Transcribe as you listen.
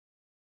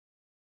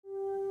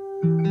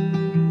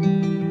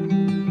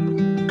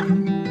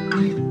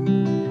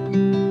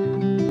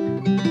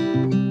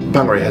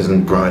Bungaree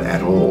hasn't grown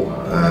at all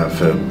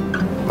for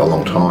a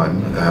long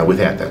time.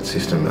 Without that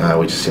system,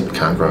 we just simply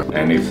can't grow.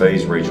 And if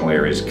these regional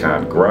areas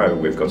can't grow,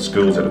 we've got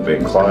schools that have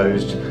been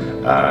closed,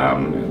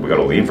 we've got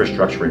all the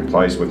infrastructure in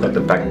place, we've got the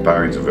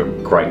backbones of a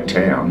great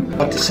town. I'd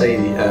like to see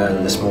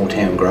the small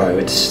town grow.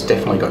 It's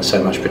definitely got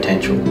so much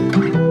potential.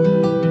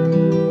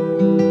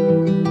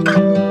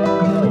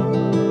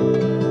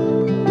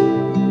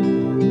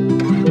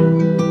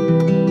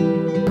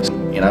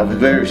 You know, we're a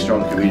very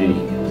strong community,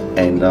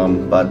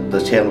 but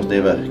the town was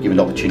never given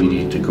the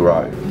opportunity to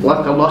grow.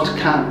 Like a lot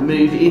can't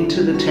move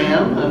into the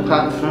town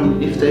apart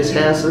from if there's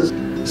houses,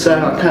 so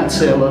I can't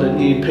see a lot of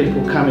new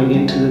people coming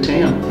into the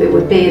town. It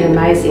would be an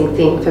amazing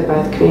thing for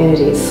both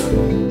communities.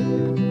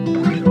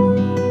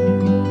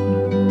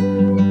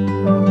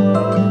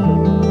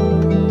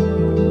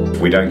 If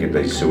we don't get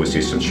these sewer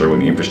systems through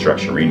and the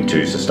infrastructure in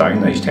to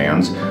sustain these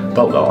towns,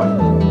 they'll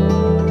die.